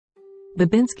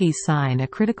Babinski's Sign, a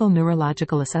critical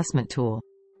neurological assessment tool.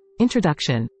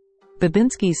 Introduction.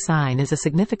 Babinski's sign is a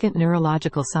significant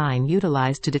neurological sign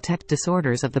utilized to detect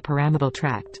disorders of the pyramidal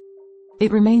tract.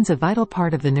 It remains a vital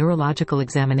part of the neurological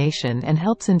examination and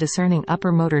helps in discerning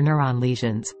upper motor neuron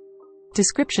lesions.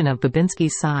 Description of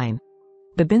Babinski's sign.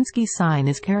 Babinski's sign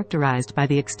is characterized by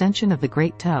the extension of the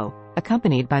great toe,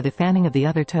 accompanied by the fanning of the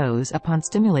other toes upon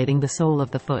stimulating the sole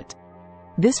of the foot.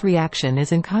 This reaction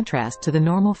is in contrast to the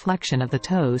normal flexion of the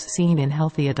toes seen in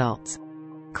healthy adults.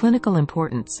 Clinical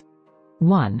importance.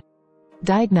 1.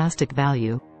 Diagnostic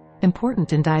value.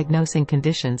 Important in diagnosing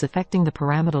conditions affecting the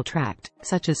pyramidal tract,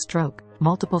 such as stroke,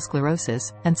 multiple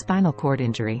sclerosis, and spinal cord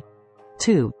injury.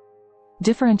 2.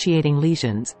 Differentiating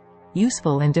lesions.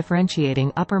 Useful in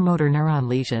differentiating upper motor neuron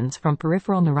lesions from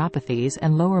peripheral neuropathies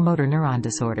and lower motor neuron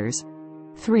disorders.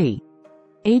 3.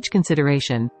 Age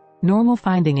consideration. Normal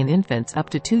finding in infants up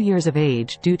to 2 years of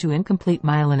age due to incomplete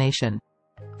myelination.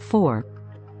 4.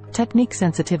 Technique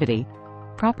sensitivity.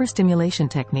 Proper stimulation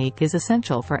technique is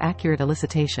essential for accurate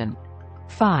elicitation.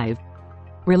 5.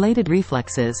 Related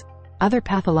reflexes. Other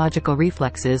pathological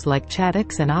reflexes like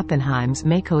Chaddock's and Oppenheim's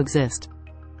may coexist.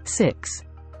 6.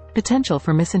 Potential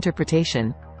for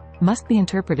misinterpretation. Must be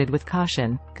interpreted with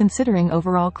caution, considering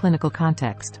overall clinical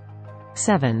context.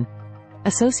 7.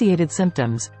 Associated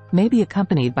symptoms may be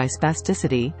accompanied by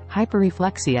spasticity,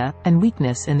 hyperreflexia, and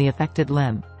weakness in the affected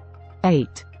limb.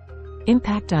 8.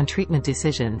 Impact on treatment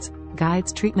decisions,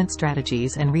 guides treatment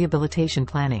strategies and rehabilitation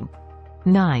planning.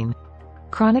 9.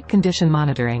 Chronic condition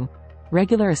monitoring.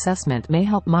 Regular assessment may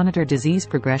help monitor disease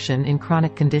progression in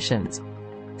chronic conditions.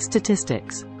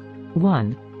 Statistics.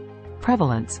 1.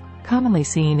 Prevalence, commonly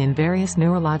seen in various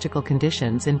neurological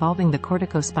conditions involving the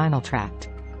corticospinal tract.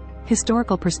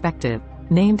 Historical perspective.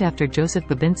 Named after Joseph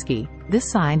Babinski,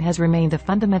 this sign has remained a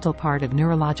fundamental part of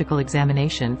neurological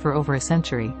examination for over a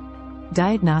century.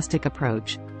 Diagnostic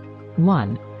approach.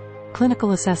 1.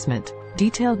 Clinical assessment,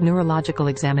 detailed neurological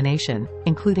examination,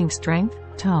 including strength,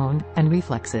 tone, and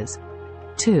reflexes.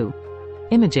 2.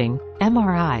 Imaging,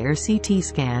 MRI or CT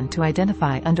scan to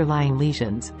identify underlying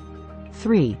lesions.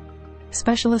 3.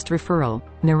 Specialist referral,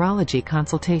 neurology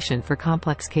consultation for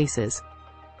complex cases.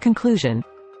 Conclusion.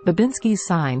 Babinski's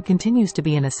sign continues to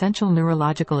be an essential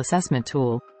neurological assessment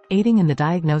tool, aiding in the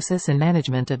diagnosis and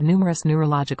management of numerous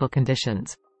neurological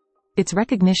conditions. Its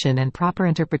recognition and proper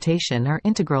interpretation are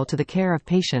integral to the care of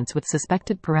patients with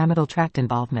suspected pyramidal tract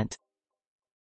involvement.